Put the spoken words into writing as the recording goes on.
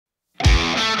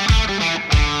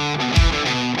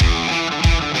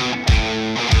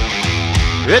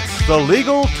The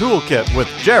Legal Toolkit with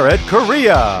Jared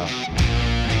Correa.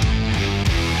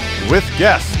 With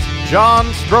guest John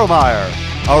Strohmeyer,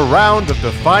 a round of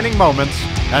defining moments,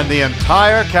 and the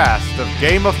entire cast of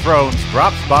Game of Thrones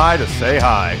drops by to say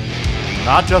hi.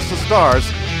 Not just the stars,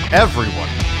 everyone,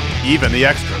 even the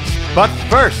extras. But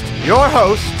first, your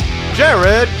host,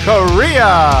 Jared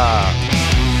Correa.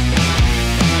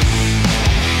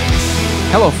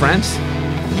 Hello, friends,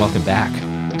 and welcome back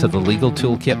to the Legal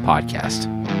Toolkit podcast.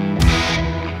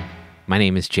 My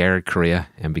name is Jared Correa,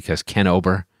 and because Ken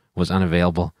Ober was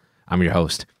unavailable, I'm your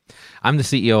host. I'm the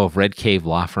CEO of Red Cave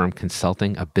Law Firm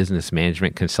Consulting, a business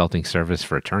management consulting service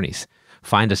for attorneys.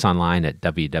 Find us online at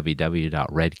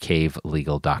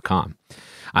www.redcavelegal.com.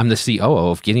 I'm the COO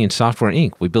of Gideon Software,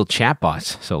 Inc. We build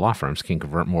chatbots so law firms can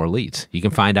convert more leads. You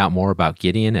can find out more about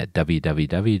Gideon at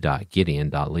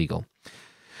www.gideon.legal.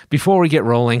 Before we get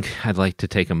rolling, I'd like to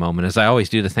take a moment, as I always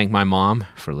do, to thank my mom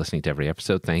for listening to every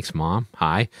episode. Thanks, Mom.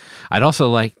 Hi. I'd also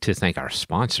like to thank our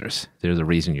sponsors. They're the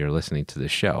reason you're listening to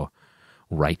this show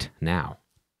right now.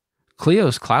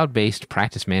 Clio's cloud-based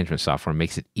practice management software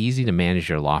makes it easy to manage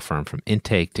your law firm from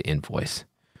intake to invoice.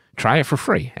 Try it for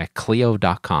free at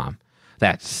Clio.com.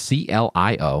 That's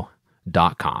CLIO.com.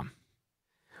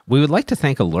 We would like to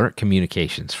thank Alert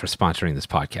Communications for sponsoring this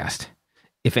podcast.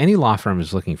 If any law firm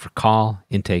is looking for call,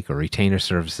 intake, or retainer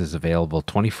services available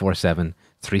 24/7,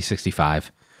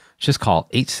 365, just call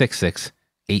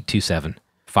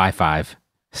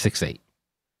 866-827-5568.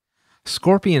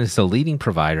 Scorpion is the leading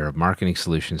provider of marketing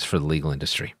solutions for the legal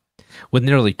industry. With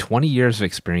nearly 20 years of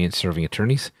experience serving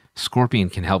attorneys, Scorpion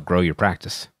can help grow your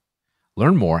practice.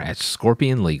 Learn more at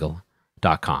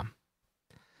scorpionlegal.com.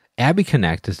 Abby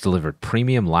Connect has delivered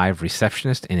premium live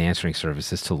receptionist and answering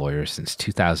services to lawyers since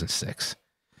 2006.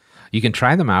 You can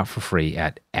try them out for free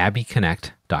at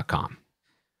abbyconnect.com.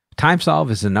 TimeSolve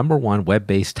is the #1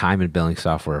 web-based time and billing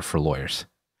software for lawyers.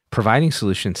 Providing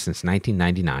solutions since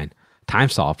 1999,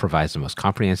 TimeSolve provides the most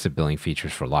comprehensive billing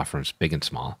features for law firms big and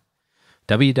small.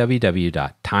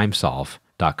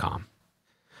 www.timesolve.com.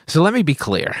 So let me be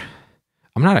clear.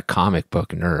 I'm not a comic book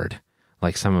nerd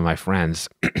like some of my friends.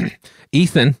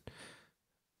 Ethan,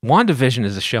 WandaVision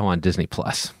is a show on Disney+.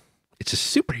 It's a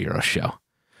superhero show.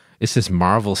 It's this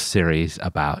Marvel series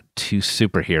about two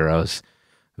superheroes,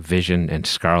 Vision and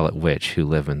Scarlet Witch, who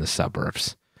live in the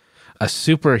suburbs. A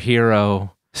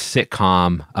superhero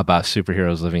sitcom about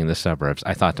superheroes living in the suburbs.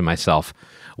 I thought to myself,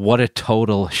 what a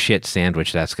total shit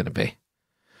sandwich that's going to be.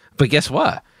 But guess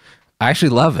what? I actually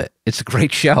love it. It's a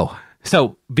great show.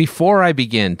 So before I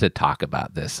begin to talk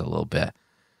about this a little bit,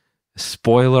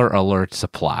 spoiler alert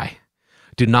supply.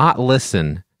 Do not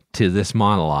listen to this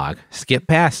monologue. Skip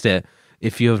past it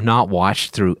if you have not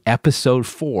watched through episode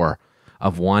 4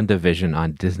 of WandaVision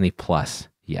on Disney Plus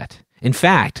yet. In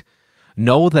fact,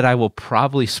 know that I will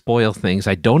probably spoil things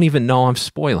I don't even know I'm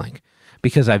spoiling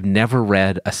because I've never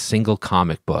read a single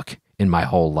comic book in my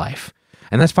whole life.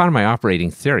 And that's part of my operating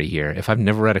theory here. If I've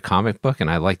never read a comic book and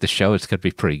I like the show, it's going to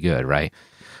be pretty good, right?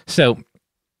 So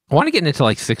I want to get into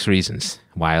like 6 reasons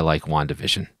why I like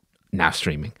WandaVision, now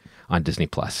streaming on Disney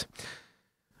Plus.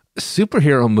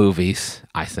 Superhero movies,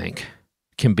 I think,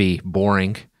 can be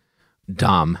boring,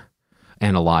 dumb,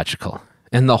 and illogical.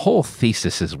 And the whole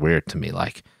thesis is weird to me.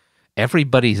 Like,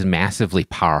 everybody's massively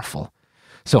powerful.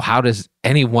 So how does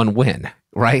anyone win,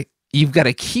 right? You've got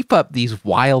to keep up these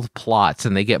wild plots,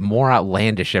 and they get more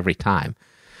outlandish every time.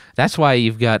 That's why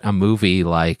you've got a movie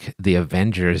like The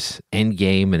Avengers,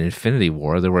 Endgame, and Infinity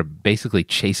War that were basically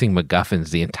chasing MacGuffins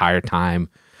the entire time.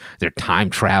 They're time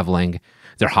traveling.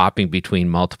 They're hopping between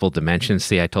multiple dimensions.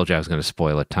 See, I told you I was going to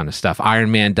spoil a ton of stuff.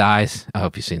 Iron Man dies. I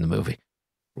hope you've seen the movie.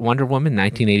 Wonder Woman,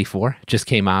 1984, just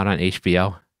came out on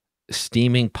HBO.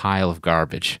 Steaming pile of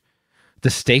garbage.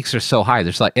 The stakes are so high.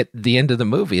 There's like, at the end of the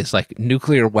movie, it's like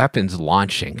nuclear weapons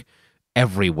launching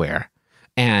everywhere.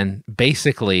 And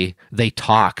basically, they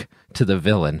talk to the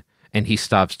villain, and he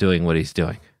stops doing what he's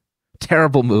doing.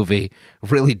 Terrible movie,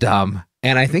 really dumb.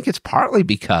 And I think it's partly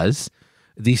because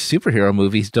these superhero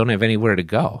movies don't have anywhere to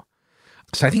go.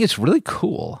 So I think it's really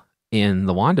cool in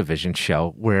the WandaVision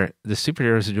show where the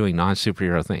superheroes are doing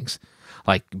non-superhero things,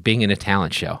 like being in a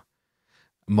talent show,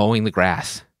 mowing the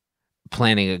grass,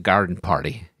 planning a garden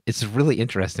party. It's a really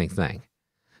interesting thing.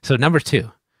 So number 2,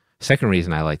 second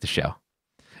reason I like the show,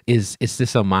 is it's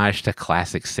this homage to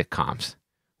classic sitcoms,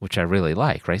 which I really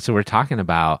like, right? So we're talking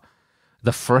about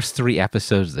the first 3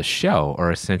 episodes of the show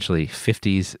are essentially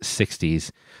 50s, 60s,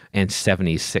 and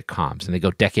 70s sitcoms, and they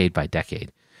go decade by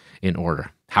decade in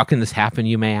order. How can this happen,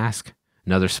 you may ask?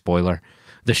 Another spoiler.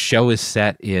 The show is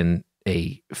set in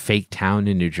a fake town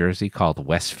in New Jersey called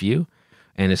Westview,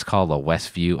 and it's called a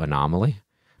Westview anomaly.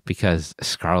 because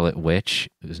Scarlet Witch,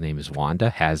 whose name is Wanda,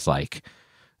 has like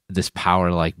this power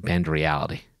to like bend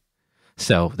reality.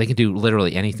 So they can do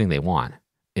literally anything they want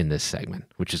in this segment,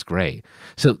 which is great.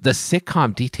 So the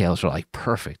sitcom details are like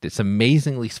perfect. It's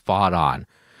amazingly spot on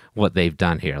what they've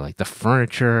done here. Like the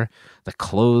furniture, the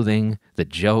clothing, the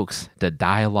jokes, the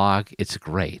dialogue. It's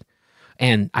great.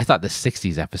 And I thought the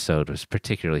 60s episode was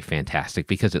particularly fantastic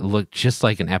because it looked just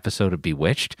like an episode of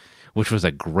Bewitched, which was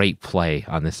a great play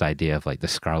on this idea of like the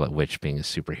Scarlet Witch being a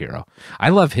superhero. I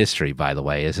love history, by the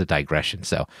way, as a digression.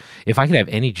 So if I could have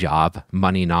any job,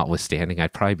 money notwithstanding,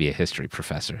 I'd probably be a history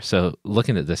professor. So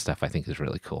looking at this stuff, I think is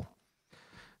really cool.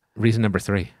 Reason number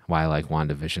 3, why I like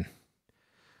WandaVision.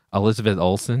 Elizabeth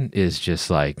Olsen is just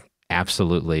like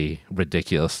absolutely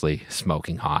ridiculously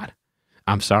smoking hot.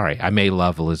 I'm sorry. I may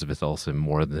love Elizabeth Olsen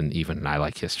more than even I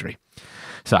like history.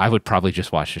 So I would probably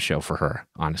just watch the show for her,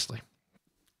 honestly.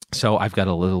 So I've got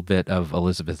a little bit of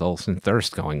Elizabeth Olsen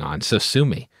thirst going on. So sue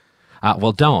me.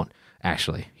 Well, don't.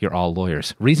 Actually, you're all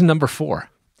lawyers. Reason number 4.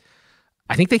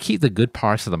 I think they keep the good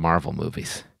parts of the Marvel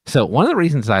movies. So one of the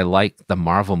reasons I like the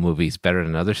Marvel movies better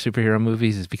than other superhero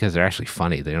movies is because they're actually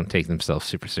funny. They don't take themselves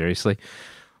super seriously.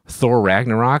 Thor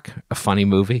Ragnarok, a funny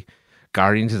movie.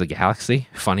 Guardians of the Galaxy,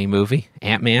 funny movie.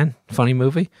 Ant-Man, funny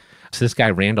movie. So this guy,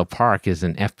 Randall Park, is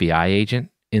an FBI agent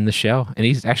in the show, and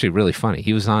he's actually really funny.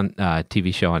 He was on a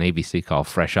TV show on ABC called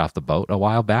Fresh Off the Boat a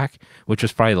while back, which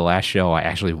was probably the last show I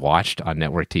actually watched on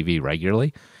network TV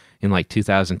regularly in like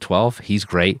 2012. He's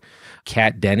great.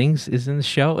 Kat Dennings is in the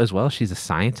show as well. She's a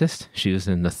scientist. She was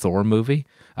in the Thor movie.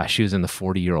 She was in the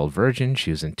 40-Year-Old Virgin. She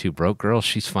was in Two Broke Girls.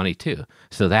 She's funny too.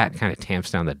 So that kind of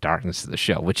tamps down the darkness of the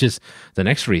show, which is the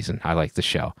next reason I like the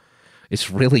show.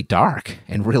 It's really dark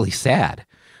and really sad,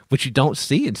 which you don't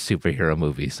see in superhero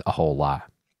movies a whole lot.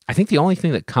 I think the only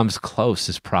thing that comes close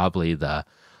is probably the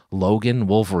Logan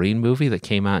Wolverine movie that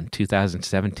came out in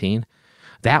 2017.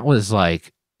 That was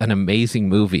like an amazing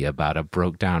movie about a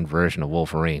broke down version of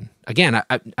Wolverine. Again,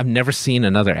 I've never seen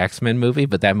another X-Men movie,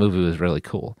 but that movie was really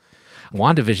cool.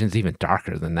 WandaVision's even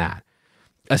darker than that.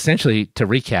 Essentially, to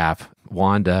recap,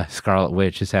 Wanda, Scarlet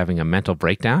Witch, is having a mental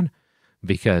breakdown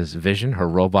because Vision, her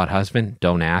robot husband,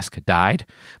 don't ask, died,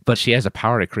 but she has a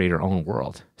power to create her own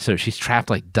world. So she's trapped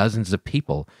like dozens of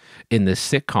people in this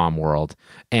sitcom world,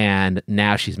 and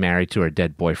now she's married to her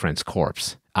dead boyfriend's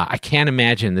corpse. I can't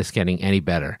imagine this getting any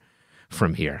better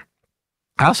from here.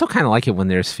 I also kind of like it when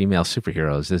there's female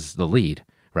superheroes as the lead,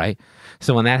 right?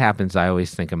 So when that happens, I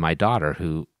always think of my daughter,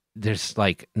 who there's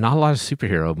like not a lot of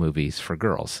superhero movies for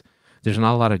girls. There's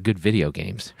not a lot of good video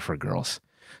games for girls.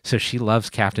 So she loves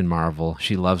Captain Marvel.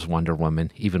 She loves Wonder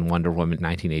Woman, even Wonder Woman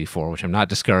 1984, which I'm not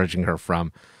discouraging her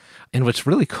from. And what's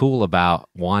really cool about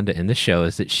Wanda in this show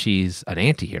is that she's an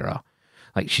anti-hero.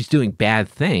 Like she's doing bad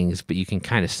things, but you can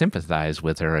kind of sympathize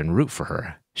with her and root for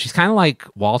her. She's kind of like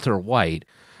Walter White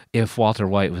if Walter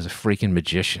White was a freaking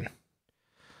magician.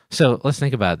 So let's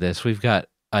think about this. We've got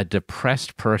a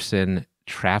depressed person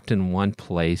trapped in one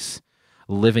place,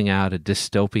 living out a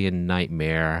dystopian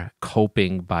nightmare,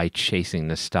 coping by chasing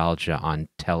nostalgia on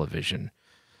television.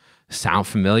 Sound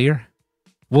familiar?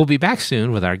 We'll be back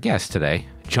soon with our guest today,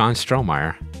 John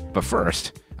Strohmeyer. But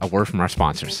first, a word from our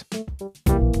sponsors.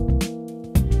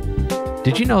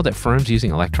 Did you know that firms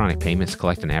using electronic payments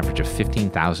collect an average of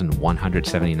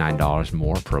 $15,179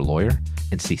 more per lawyer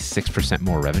and see 6%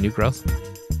 more revenue growth?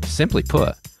 Simply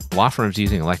put, law firms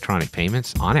using electronic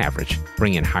payments, on average,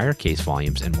 bring in higher case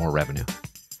volumes and more revenue.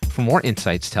 For more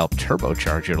insights to help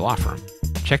turbocharge your law firm,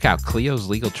 check out Clio's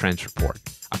Legal Trends Report,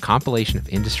 a compilation of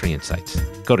industry insights.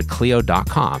 Go to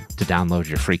Clio.com to download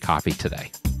your free copy today.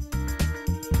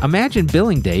 Imagine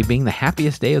billing day being the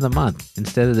happiest day of the month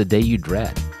instead of the day you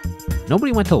dread.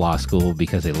 Nobody went to law school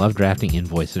because they love drafting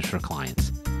invoices for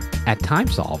clients. At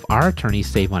TimeSolve, our attorneys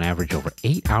save on average over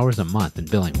 8 hours a month in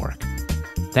billing work.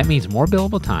 That means more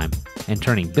billable time and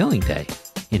turning billing day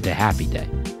into happy day.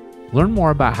 Learn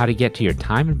more about how to get to your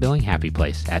time and billing happy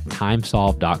place at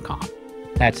timesolve.com.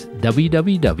 That's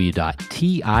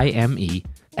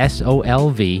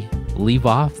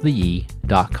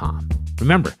www.timesolv.com.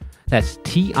 Remember, that's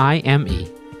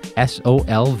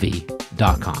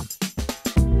timesolv.com.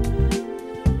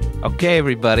 Okay,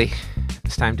 everybody,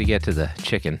 it's time to get to the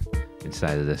chicken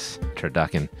inside of this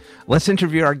turducken. Let's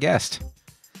interview our guest.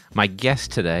 My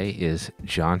guest today is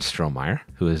John Strohmeyer,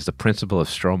 who is the principal of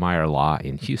Strohmeyer Law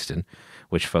in Houston,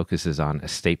 which focuses on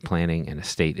estate planning and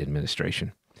estate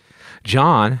administration.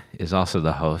 John is also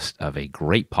the host of a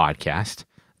great podcast,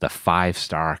 the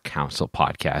 5-Star Counsel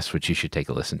podcast, which you should take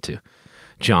a listen to.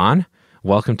 John,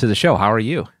 welcome to the show. How are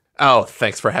you? Oh,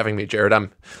 thanks for having me, Jared.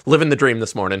 I'm living the dream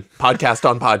this morning. Podcast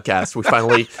on podcast.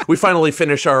 We finally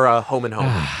finish our home and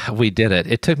home. We did it.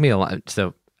 It took me a lot.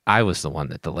 So I was the one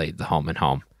that delayed the home and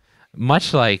home.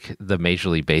 Much like the Major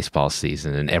League Baseball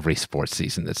season and every sports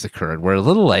season that's occurred. We're a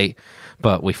little late,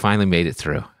 but we finally made it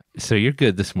through. So you're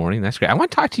good this morning. That's great. I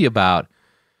want to talk to you about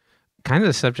kind of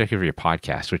the subject of your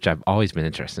podcast, which I've always been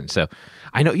interested in. So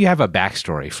I know you have a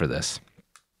backstory for this,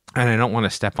 and I don't want to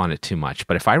step on it too much,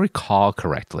 but if I recall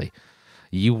correctly,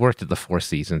 you worked at the Four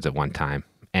Seasons at one time,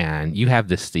 and you have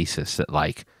this thesis that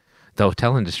like the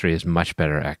hotel industry is much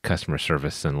better at customer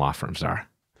service than law firms are.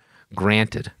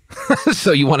 Granted.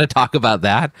 So you want to talk about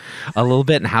that a little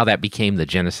bit and how that became the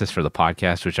genesis for the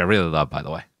podcast, which I really love, by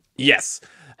the way. Yes,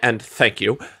 and thank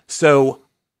you. So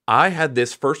I had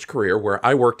this first career where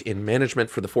I worked in management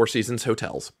for the Four Seasons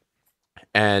hotels.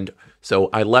 And so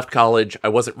I left college. I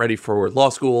wasn't ready for law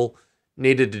school,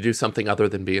 needed to do something other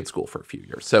than be in school for a few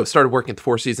years. So started working at the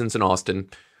Four Seasons in Austin,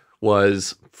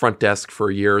 was front desk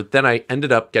for a year. Then I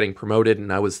ended up getting promoted,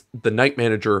 and I was the night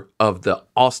manager of the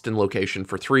Austin location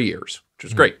for 3 years, which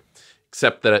was great.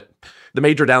 Except that the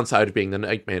major downside of being the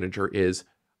night manager is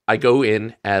I go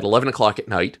in at 11 o'clock at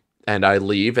night, and I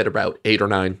leave at about 8 or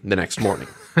 9 the next morning.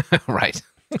 Right.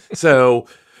 So,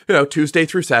 Tuesday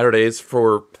through Saturdays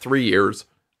for 3 years,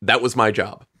 that was my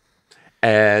job.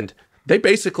 And they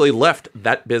basically left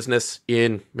that business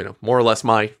in, more or less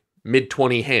my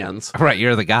mid-20 hands. Right,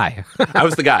 you're the guy. I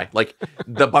was the guy. Like,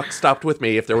 the buck stopped with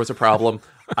me. If there was a problem,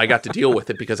 I got to deal with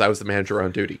it because I was the manager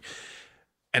on duty.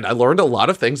 And I learned a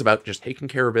lot of things about just taking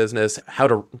care of business, how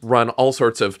to run all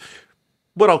sorts of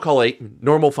what I'll call a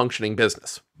normal functioning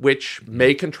business, which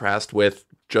may contrast with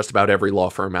just about every law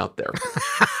firm out there.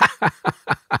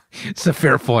 It's a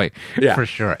fair point, Yeah. for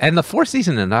sure. And the Four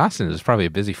Seasons in Austin is probably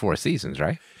a busy Four Seasons,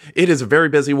 right? It is a very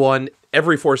busy one.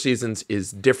 Every Four Seasons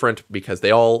is different because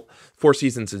Four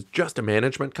Seasons is just a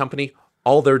management company.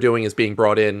 All they're doing is being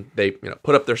brought in. They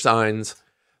put up their signs,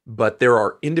 but there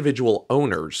are individual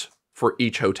owners for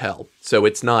each hotel. So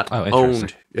it's not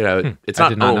owned. It's not I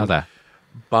did not know owned that.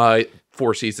 by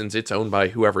Four Seasons. It's owned by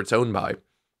whoever it's owned by.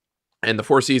 And the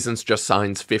Four Seasons just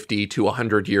signs 50 to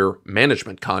 100-year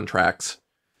management contracts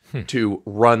to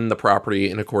run the property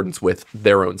in accordance with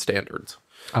their own standards.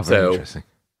 Oh, very interesting.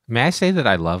 May I say that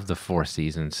I love the Four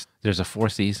Seasons? There's a Four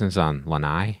Seasons on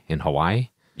Lanai in Hawaii.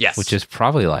 Yes. Which is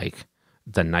probably like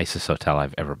the nicest hotel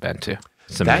I've ever been to.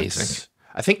 It's amazing.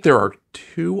 I think there are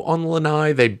 2 on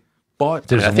Lanai. They bought.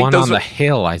 There's one on the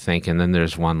hill, I think, and then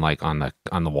there's one like on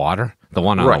the water. The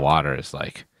one on the water is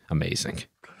like amazing.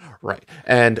 Right.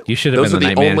 And you should have been the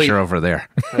night manager over there.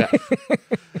 Yeah.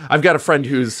 I've got a friend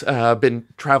who's been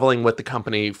traveling with the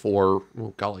company for,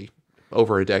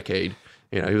 over a decade.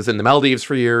 He was in the Maldives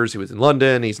for years. He was in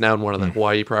London. He's now in one of the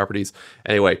Hawaii properties.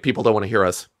 Anyway, people don't want to hear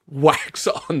us wax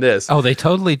on this. Oh, they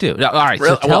totally do. All right.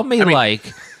 So tell me,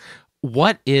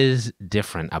 what is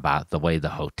different about the way the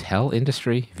hotel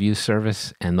industry views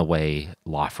service and the way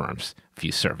law firms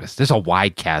view service? There's a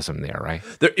wide chasm there, right?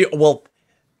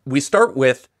 We start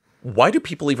with, why do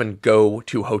people even go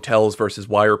to hotels versus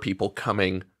why are people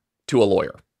coming to a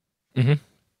lawyer? Mm-hmm.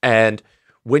 And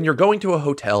when you're going to a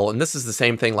hotel, and this is the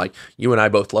same thing, like you and I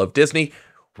both love Disney.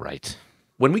 Right.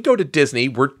 When we go to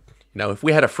Disney, if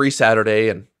we had a free Saturday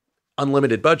and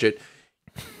unlimited budget,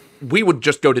 we would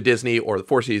just go to Disney or the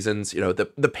Four Seasons,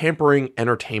 the pampering,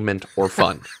 entertainment, or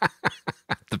fun.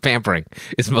 The pampering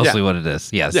is mostly what it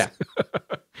is. Yes.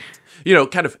 Yeah.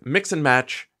 Kind of mix and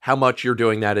match how much you're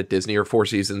doing that at Disney or Four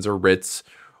Seasons or Ritz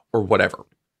or whatever.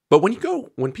 But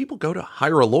when people go to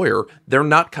hire a lawyer, they're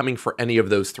not coming for any of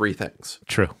those 3 things.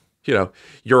 True.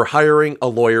 You're hiring a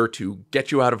lawyer to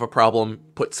get you out of a problem,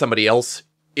 put somebody else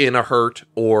in a hurt,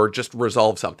 or just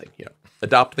resolve something.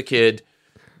 Adopt the kid,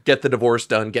 get the divorce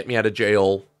done, get me out of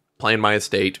jail, plan my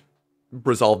estate,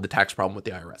 resolve the tax problem with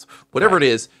the IRS. Whatever it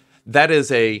is, that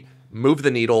is a move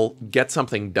the needle, get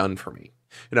something done for me.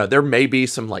 There may be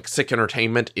some like sick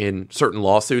entertainment in certain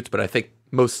lawsuits, but I think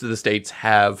most of the states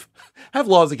have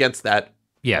laws against that.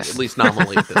 Yes. At least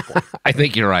nominally at this point. I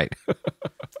think you're right.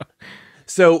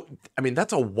 So,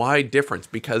 that's a wide difference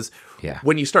because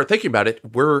when you start thinking about it,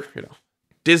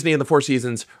 Disney and the Four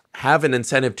Seasons have an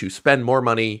incentive to spend more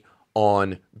money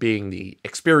on being the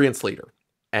experienced leader,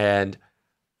 and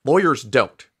lawyers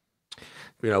don't.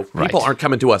 People aren't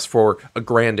coming to us for a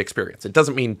grand experience. It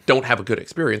doesn't mean don't have a good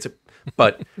experience,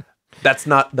 but that's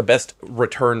not the best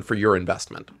return for your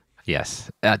investment. Yes,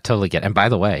 I totally get it. And by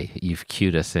the way, you've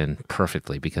cued us in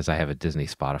perfectly because I have a Disney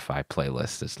Spotify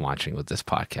playlist that's launching with this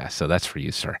podcast. So that's for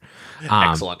you, sir.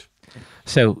 Excellent.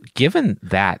 So given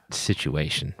that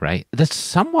situation, right, that's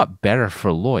somewhat better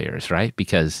for lawyers, right?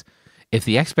 Because if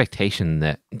the expectation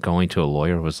that going to a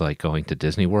lawyer was like going to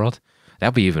Disney World,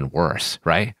 that'd be even worse,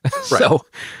 right? So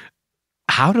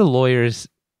how do lawyers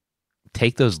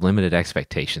take those limited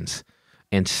expectations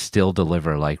and still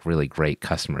deliver like really great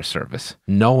customer service,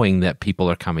 knowing that people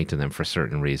are coming to them for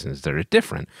certain reasons that are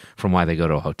different from why they go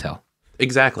to a hotel?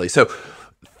 Exactly. So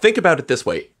think about it this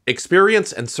way.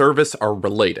 Experience and service are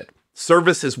related.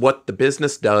 Service is what the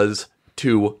business does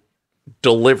to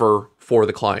deliver for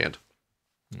the client.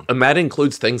 And that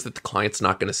includes things that the client's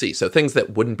not going to see. So things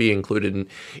that wouldn't be included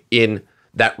in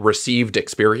that received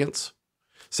experience.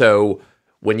 So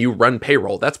when you run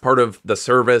payroll, that's part of the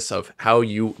service of how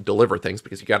you deliver things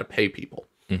because you got to pay people.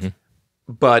 Mm-hmm.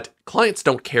 But clients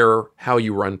don't care how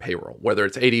you run payroll, whether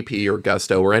it's ADP or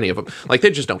Gusto or any of them. Like,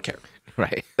 they just don't care.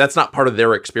 Right. That's not part of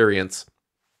their experience.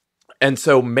 And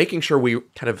so making sure we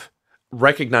kind of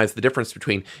recognize the difference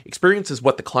between experience is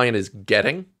what the client is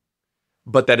getting,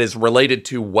 but that is related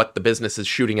to what the business is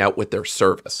shooting out with their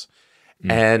service.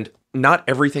 And not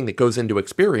everything that goes into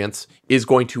experience is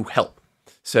going to help.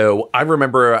 So I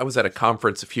remember I was at a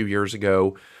conference a few years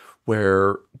ago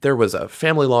where there was a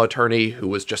family law attorney who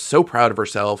was just so proud of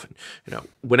herself. You know,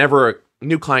 whenever a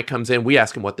new client comes in, we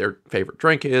ask them what their favorite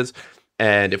drink is.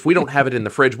 And if we don't have it in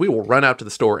the fridge, we will run out to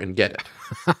the store and get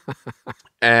it.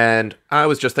 And I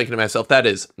was just thinking to myself, that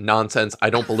is nonsense.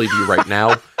 I don't believe you right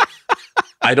now.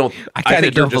 I kind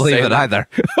of don't believe it either.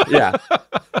 Yeah.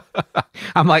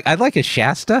 I'm like, I'd like a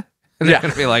Shasta. And they're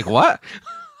going to be like, what?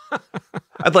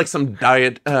 I'd like some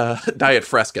diet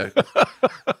Fresca.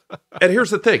 And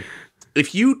here's the thing.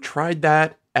 If you tried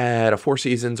that at a Four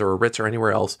Seasons or a Ritz or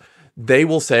anywhere else, they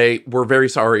will say, we're very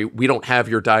sorry, we don't have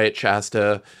your diet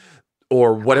Shasta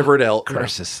or whatever it else.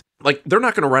 Curses. Like, they're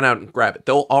not going to run out and grab it.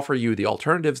 They'll offer you the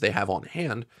alternatives they have on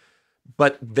hand,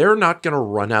 but they're not going to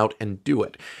run out and do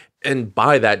it and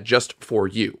buy that just for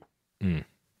you.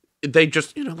 They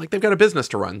just, like, they've got a business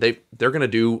to run. They're going to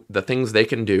do the things they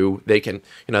can do. They can,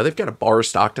 they've got a bar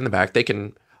stocked in the back. They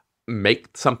can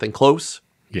make something close.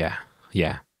 Yeah.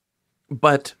 Yeah.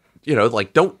 But,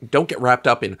 like, don't get wrapped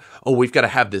up in, oh, we've got to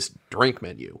have this drink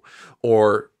menu,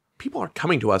 or people aren't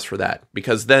coming to us for that,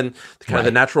 because then kind of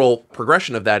the natural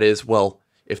progression of that is, well,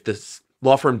 if this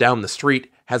law firm down the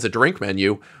street has a drink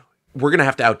menu, we're going to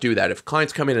have to outdo that. If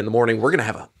clients come in the morning, we're going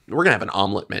to have an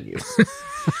omelet menu.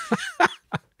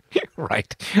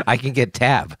 Right. I can get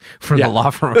tab from the law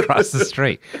firm across the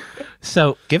street.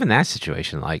 So given that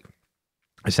situation, like,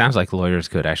 it sounds like lawyers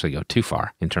could actually go too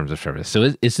far in terms of service.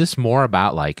 So is this more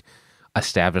about like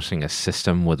establishing a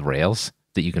system with rails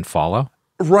that you can follow?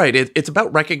 Right. It's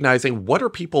about recognizing what are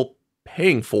people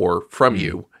paying for from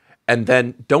you, and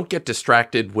then don't get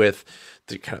distracted with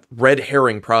the kind of red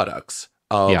herring products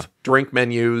of drink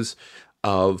menus,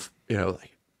 of,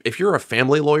 if you're a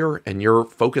family lawyer and you're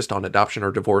focused on adoption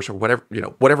or divorce or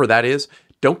whatever that is,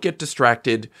 don't get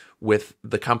distracted with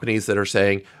the companies that are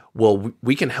saying, well,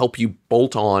 we can help you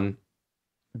bolt on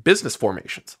business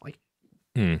formations. Like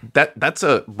that's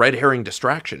a red herring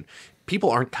distraction. People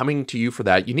aren't coming to you for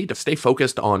that. You need to stay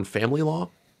focused on family law,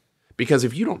 because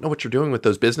if you don't know what you're doing with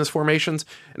those business formations,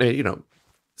 and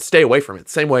stay away from it.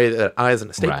 Same way that I, as an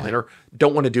estate planner,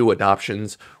 don't want to do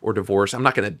adoptions or divorce. I'm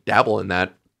not going to dabble in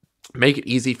that. Make it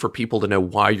easy for people to know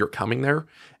why you're coming there,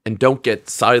 and don't get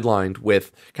sidelined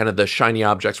with kind of the shiny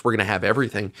objects. We're going to have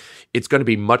everything. It's going to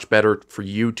be much better for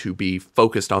you to be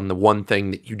focused on the one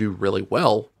thing that you do really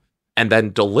well and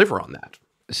then deliver on that.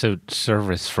 So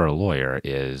service for a lawyer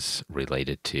is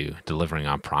related to delivering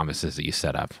on promises that you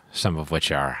set up, some of which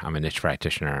are, I'm a niche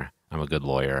practitioner, I'm a good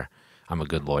lawyer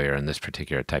in this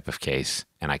particular type of case,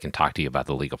 and I can talk to you about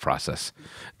the legal process.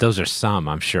 Those are some,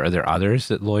 I'm sure. Are there others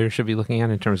that lawyers should be looking at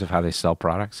in terms of how they sell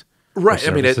products? Right.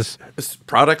 I mean, it's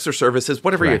products or services,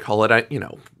 whatever you call it.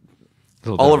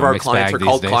 All of our clients are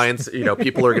called clients.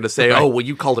 People are going to say, oh, well,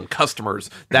 you called them customers.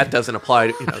 That doesn't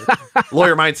apply to,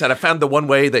 lawyer mindset. I found the one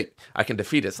way that I can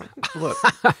defeat it. Like, look.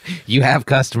 You have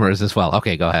customers as well.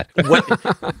 Okay, go ahead.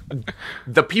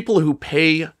 The people who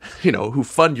pay, who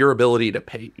fund your ability to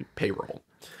pay payroll,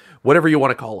 whatever you want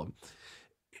to call them,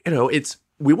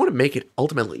 we want to make it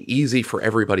ultimately easy for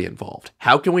everybody involved.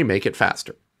 How can we make it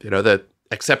faster? The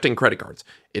accepting credit cards,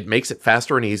 it makes it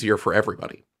faster and easier for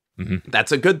everybody.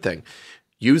 That's a good thing.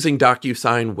 Using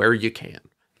DocuSign where you can.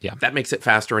 Yeah. That makes it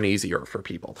faster and easier for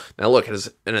people. Now, look,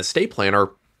 as an estate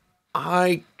planner,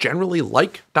 I generally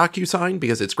like DocuSign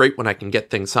because it's great when I can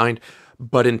get things signed.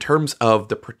 But in terms of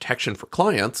the protection for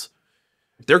clients,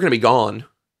 they're going to be gone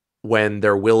when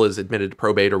their will is admitted to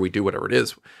probate or we do whatever it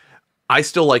is. I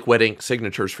still like wedding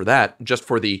signatures for that, just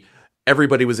for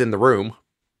everybody was in the room.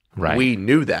 Right. We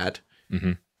knew that.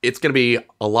 It's going to be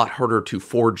a lot harder to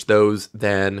forge those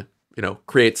than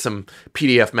create some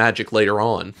PDF magic later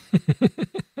on.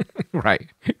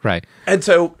 Right. And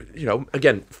so,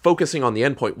 again, focusing on the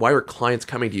endpoint, why are clients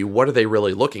coming to you? What are they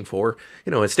really looking for?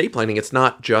 Estate planning, it's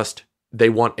not just they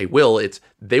want a will, it's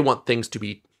they want things to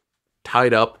be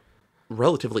tied up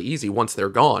relatively easy once they're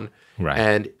gone. Right.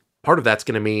 And part of that's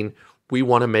going to mean we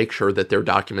want to make sure that their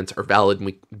documents are valid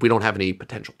and we don't have any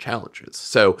potential challenges.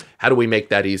 So how do we make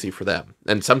that easy for them?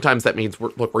 And sometimes that means, we're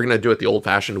going to do it the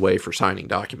old-fashioned way for signing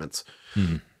documents,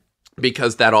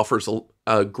 because that offers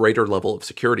a greater level of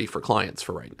security for clients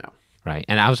for right now. Right.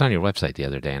 And I was on your website the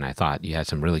other day, and I thought you had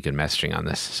some really good messaging on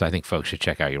this. So I think folks should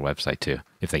check out your website, too,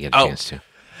 if they get a chance to.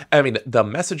 I mean, the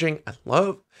messaging, I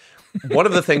love. One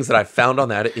of the things that I found on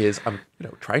that is I'm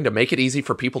trying to make it easy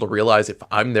for people to realize if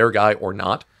I'm their guy or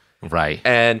not. Right.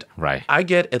 And I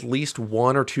get at least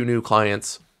 1 or 2 new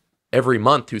clients every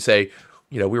month who say,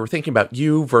 we were thinking about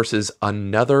you versus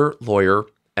another lawyer.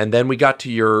 And then we got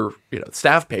to your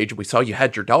staff page and we saw you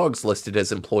had your dogs listed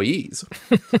as employees.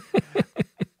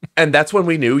 And that's when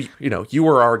we knew, you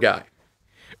were our guy.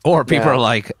 Or people are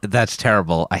like, that's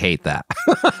terrible. I hate that.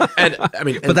 And I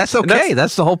mean, but that's okay.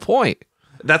 That's the whole point.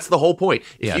 That's the whole point.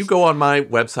 If you go on my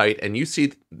website and you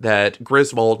see that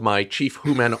Griswold, my chief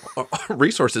human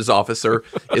resources officer,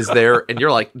 is there, and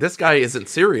you're like, this guy isn't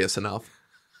serious enough,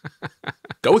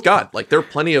 go with God. Like, there are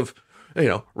plenty of,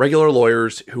 regular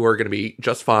lawyers who are going to be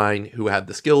just fine, who have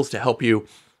the skills to help you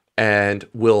and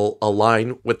will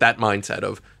align with that mindset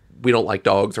of, we don't like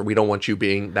dogs, or we don't want you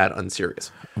being that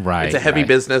unserious. Right. It's a heavy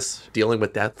business dealing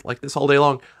with death like this all day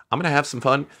long. I'm going to have some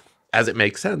fun as it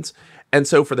makes sense. And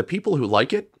so for the people who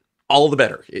like it, all the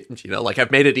better.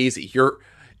 I've made it easy.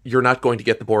 You're not going to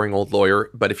get the boring old lawyer,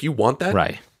 but if you want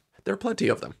that, there are plenty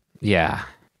of them. Yeah.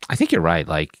 I think you're right.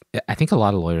 Like, I think a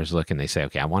lot of lawyers look and they say,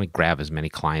 okay, I want to grab as many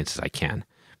clients as I can.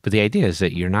 But the idea is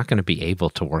that you're not going to be able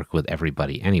to work with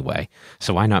everybody anyway.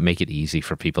 So why not make it easy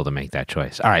for people to make that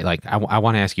choice? All right. Like, I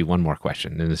want to ask you one more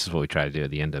question. And this is what we try to do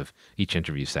at the end of each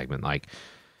interview segment. Like,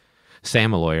 say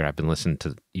I'm a lawyer. I've been listening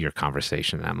to your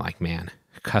conversation and I'm like, man,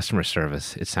 customer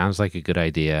service, it sounds like a good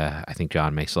idea. I think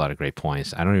John makes a lot of great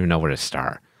points. I don't even know where to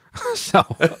start. So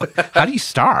how do you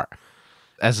start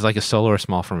as like a solo or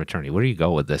small firm attorney? Where do you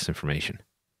go with this information?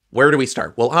 Where do we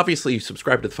start? Well, obviously you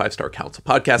subscribe to the 5-Star Counsel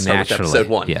podcast. Start with episode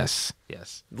 1. Yes.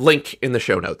 Link in the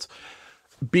show notes.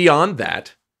 Beyond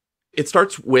that, it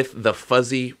starts with the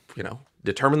fuzzy,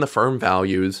 determine the firm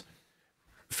values,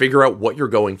 figure out what you're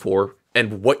going for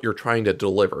and what you're trying to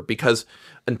deliver. Because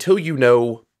until you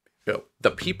know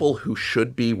the people who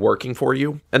should be working for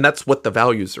you, and that's what the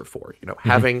values are for,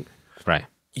 having,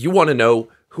 you want to know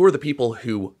who are the people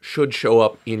who should show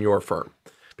up in your firm.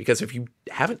 Because if you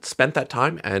haven't spent that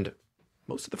time, and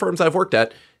most of the firms I've worked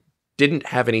at didn't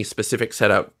have any specific set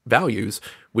out values,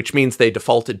 which means they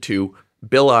defaulted to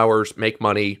bill hours, make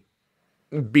money,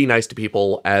 be nice to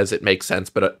people as it makes sense.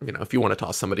 But, if you want to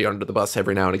toss somebody under the bus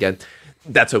every now and again,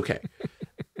 that's okay.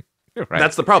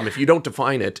 That's the problem. If you don't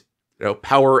define it,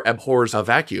 power abhors a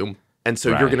vacuum. And so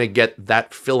you're going to get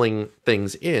that filling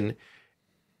things in.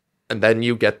 And then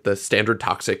you get the standard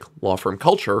toxic law firm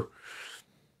culture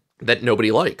that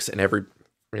nobody likes. And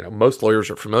most lawyers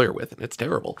are familiar with, and it's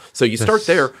terrible. So you start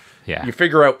there. You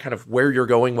figure out kind of where you're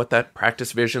going, what that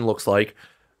practice vision looks like.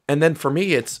 And then for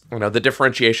me, it's, the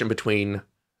differentiation between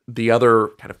the other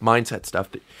kind of mindset stuff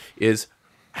is,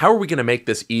 how are we going to make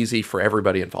this easy for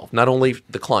everybody involved? Not only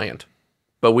the client,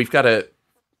 but we've got to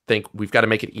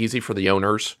make it easy for the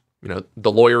owners,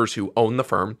 the lawyers who own the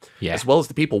firm, as well as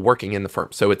the people working in the firm.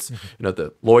 So it's,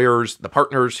 the lawyers, the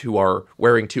partners who are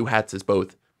wearing 2 hats as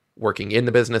both working in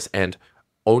the business and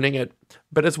owning it,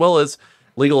 but as well as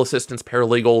legal assistants,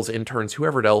 paralegals, interns,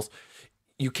 whoever else.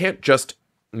 You can't just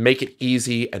make it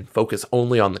easy and focus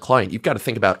only on the client. You've got to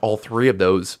think about all 3 of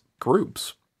those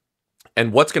groups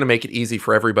and what's going to make it easy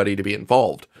for everybody to be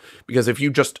involved. Because if you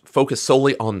just focus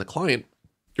solely on the client,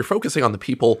 you're focusing on the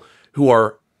people who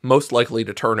are most likely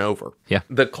to turn over.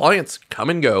 The clients come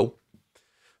and go,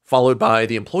 followed by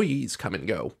the employees come and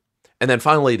go. And then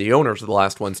finally, the owners are the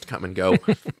last ones to come and go,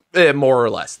 more or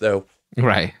less, though.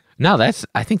 Right. No,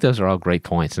 I think those are all great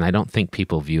points. And I don't think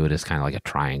people view it as kind of like a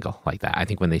triangle like that. I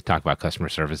think when they talk about customer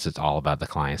service, it's all about the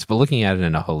clients. But looking at it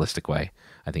in a holistic way,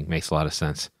 I think makes a lot of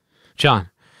sense. John,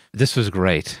 this was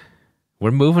great. We're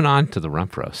moving on to the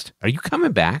Rump Roast. Are you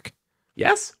coming back?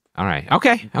 Yes. All right.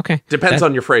 Okay. Depends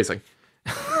on your phrasing.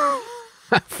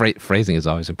 Phrasing is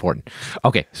always important.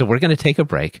 Okay, so we're going to take a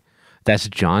break. That's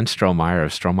John Strohmeyer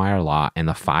of Strohmeyer Law and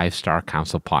the 5-Star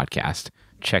Counsel podcast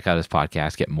check out his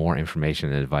podcast, get more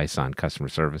information and advice on customer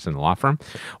service in the law firm.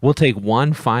 We'll take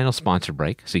one final sponsor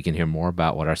break so you can hear more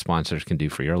about what our sponsors can do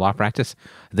for your law practice.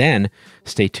 Then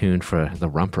stay tuned for the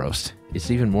Rump Roast.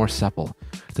 It's even more supple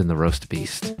than the roast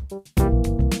beast.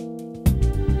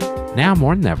 Now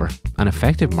more than ever, an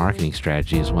effective marketing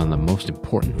strategy is one of the most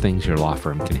important things your law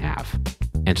firm can have,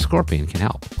 and Scorpion can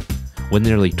help. With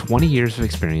nearly 20 years of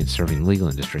experience serving the legal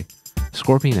industry,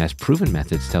 Scorpion has proven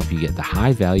methods to help you get the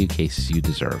high-value cases you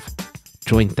deserve.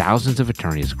 Join thousands of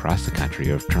attorneys across the country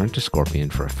who have turned to Scorpion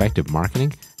for effective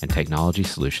marketing and technology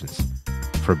solutions.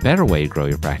 For a better way to grow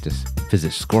your practice,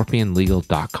 visit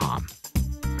scorpionlegal.com.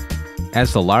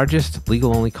 As the largest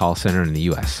legal-only call center in the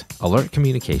U.S., Alert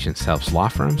Communications helps law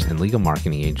firms and legal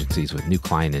marketing agencies with new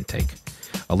client intake.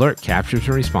 Alert captures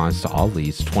and responds to all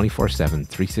leads 24/7,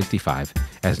 365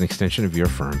 as an extension of your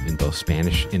firm in both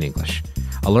Spanish and English.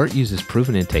 Alert uses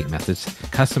proven intake methods,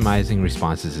 customizing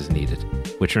responses as needed,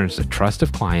 which earns the trust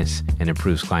of clients and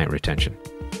improves client retention.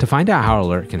 To find out how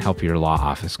Alert can help your law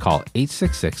office, call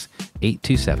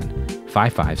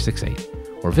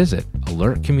 866-827-5568 or visit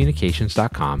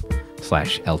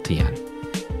alertcommunications.com/LTN.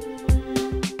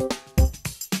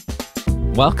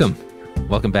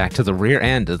 Welcome back to the rear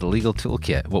end of the legal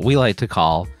toolkit, what we like to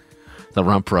call the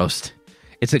Rump Roast.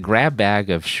 It's a grab bag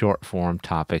of short form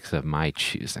topics of my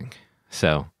choosing.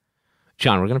 So,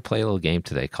 John, we're going to play a little game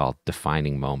today called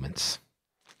Defining Moments.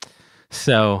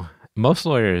 So, most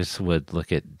lawyers would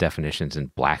look at definitions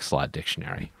in Black's Law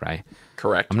Dictionary, right?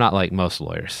 Correct. I'm not like most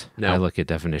lawyers. No. I look at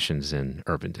definitions in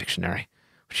Urban Dictionary,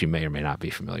 which you may or may not be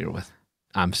familiar with.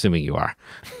 I'm assuming you are.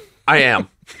 I am.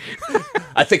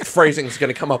 I think phrasing is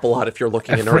going to come up a lot if you're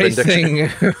looking in Urban Dictionary.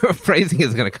 Phrasing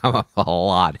is going to come up a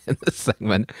lot in this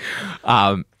segment.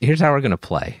 Here's how we're going to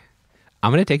play.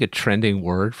 I'm going to take a trending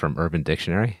word from Urban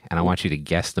Dictionary, and I want you to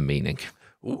guess the meaning.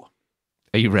 Ooh.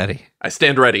 Are you ready? I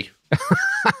stand ready. All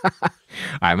right,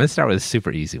 I'm going to start with a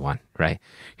super easy one, right?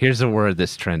 Here's a word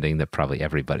that's trending that probably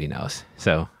everybody knows.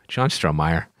 So, John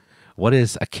Strohmeyer, what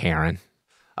is a Karen?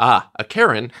 A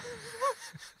Karen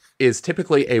is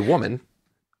typically a woman,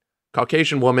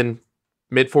 Caucasian woman,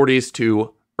 mid-40s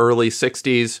to early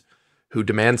 60s, who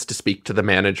demands to speak to the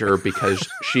manager because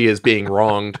she is being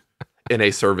wronged in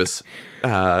a service,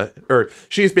 or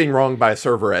she is being wronged by a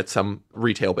server at some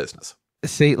retail business.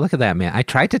 See, look at that, man. I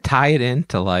tried to tie it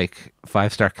into like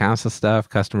 5-star counsel stuff,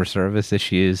 customer service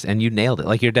issues, and you nailed it.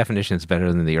 Like your definition is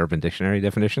better than the Urban Dictionary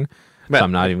definition, so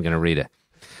I'm not even going to read it.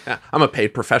 Yeah, I'm a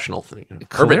paid professional.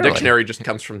 Urban Dictionary just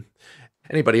comes from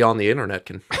anybody on the internet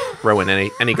can throw in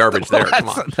any garbage there. Come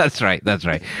on. That's right.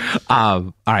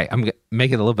 All right, I'm going to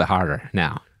make it a little bit harder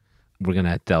now. We're going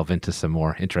to delve into some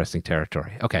more interesting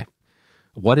territory. Okay.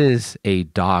 What is a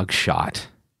dog shot?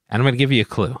 And I'm going to give you a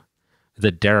clue.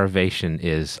 The derivation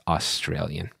is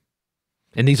Australian.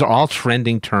 And these are all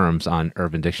trending terms on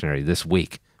Urban Dictionary this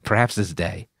week, perhaps this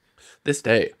day. This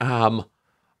day. I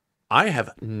have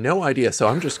no idea. So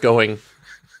I'm just going...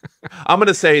 I'm going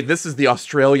to say this is the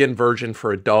Australian version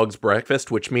for a dog's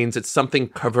breakfast, which means it's something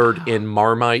covered in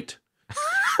Marmite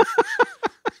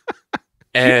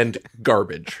and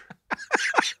garbage.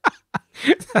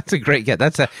 That's a great get.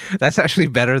 That's actually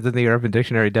better than the Urban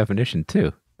Dictionary definition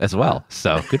too, as well.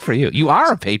 So good for you. You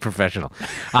are a paid professional.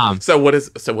 So what is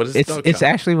it's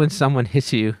actually when someone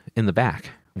hits you in the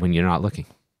back when you're not looking.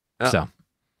 Oh. So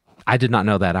I did not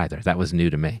know that either. That was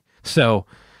new to me. So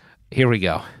here we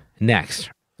go. Next.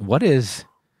 What is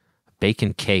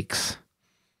bacon cakes?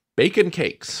 Bacon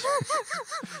cakes.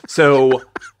 So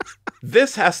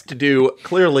this has to do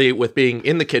clearly with being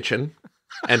in the kitchen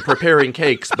and preparing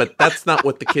cakes, but that's not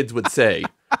what the kids would say.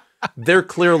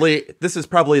 This is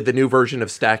probably the new version of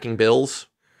stacking bills.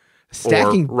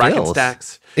 Stacking or racket bills?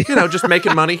 Stacks. You know, just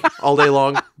making money all day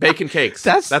long. Bacon cakes.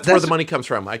 That's where the money comes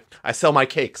from. I sell my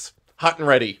cakes hot and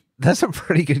ready. That's a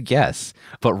pretty good guess,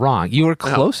 but wrong. You were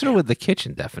closer with the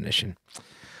kitchen definition.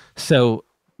 So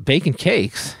bacon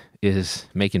cakes is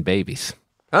making babies.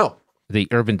 Oh. The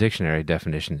Urban Dictionary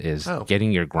definition is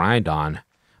getting your grind on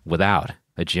without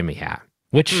a Jimmy hat,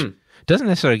 which doesn't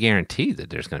necessarily guarantee that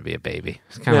there's going to be a baby.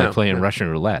 It's kind of like playing Russian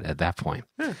roulette at that point.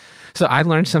 Yeah. So I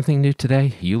learned something new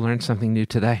today. You learned something new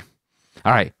today.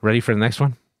 All right. Ready for the next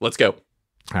one? Let's go.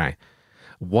 All right.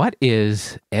 What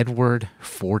is Edward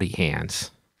 40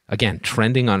 Hands? Again,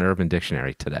 trending on Urban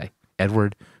Dictionary today.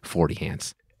 Edward 40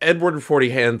 Hands. Edward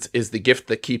 40 Hands is the gift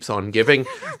that keeps on giving.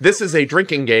 This is a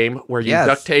drinking game where you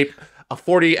duct tape a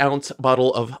 40-ounce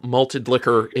bottle of malted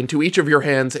liquor into each of your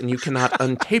hands, and you cannot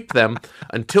untape them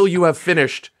until you have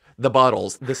finished the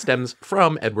bottles. This stems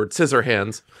from Edward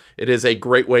Scissorhands. It is a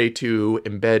great way to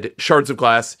embed shards of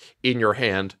glass in your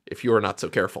hand if you are not so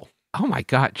careful. Oh my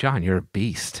God, John, you're a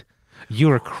beast.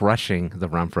 You are crushing the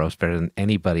Rump Roast better than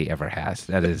anybody ever has.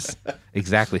 That is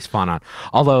exactly spot on.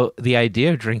 Although the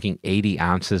idea of drinking 80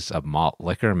 ounces of malt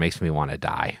liquor makes me want to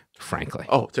die, frankly.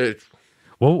 Oh, dude.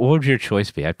 What would your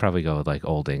choice be? I'd probably go with like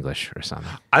Old English or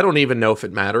something. I don't even know if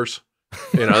it matters.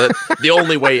 You know, the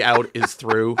only way out is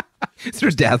through.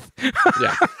 Through death.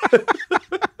 Yeah.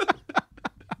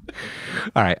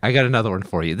 All right, I got another one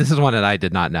for you. This is one that I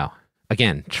did not know.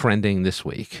 Again, trending this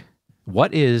week.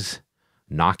 What is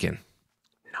knockin'?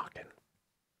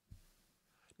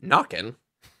 Knockin'?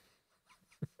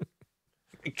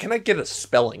 Can I get a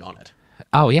spelling on it?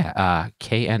 Oh, yeah.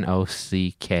 Knockin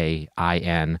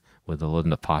with a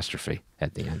little apostrophe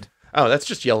at the end. Oh, that's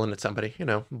just yelling at somebody, you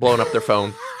know, blowing up their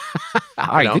phone.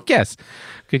 All right, good guess.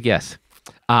 Good guess.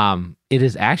 It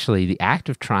is actually the act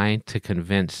of trying to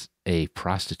convince a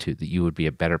prostitute that you would be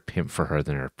a better pimp for her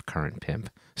than her current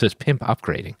pimp. So it's pimp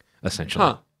upgrading, essentially.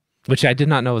 Huh. Which I did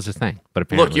not know was a thing, but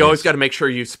apparently Look, you always got to make sure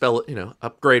you spell it, you know,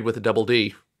 upgrade with a double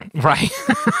D. Right.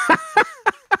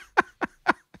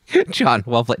 John,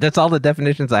 well played. That's all the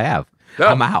definitions I have. Oh,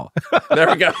 I'm out. There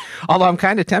we go. Although I'm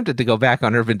kind of tempted to go back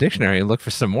on Urban Dictionary and look for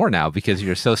some more now because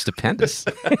you're so stupendous.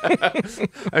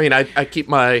 I mean, I keep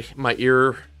my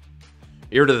ear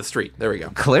to the street. There we go.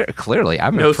 Clearly,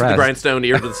 I'm Nose to the impressed. grindstone,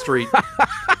 ear to the street.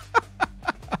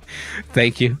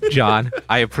 Thank you, John.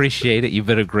 I appreciate it. You've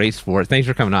been a great sport. Thanks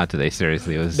for coming on today.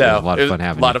 Seriously, it was a lot of fun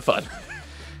having you. A lot of fun.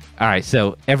 All right,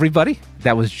 so everybody,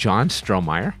 that was John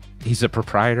Strohmeyer. He's a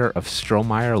proprietor of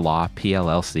Strohmeyer Law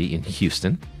PLLC in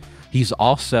Houston. He's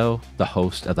also the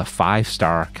host of the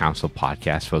 5-Star Council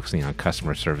podcast focusing on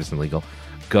customer service and legal.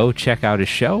 Go check out his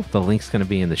show. The link's going to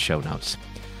be in the show notes.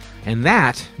 And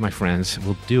that, my friends,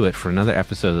 will do it for another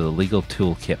episode of the Legal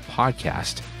Toolkit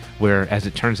podcast, where, as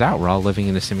it turns out, we're all living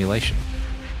in a simulation.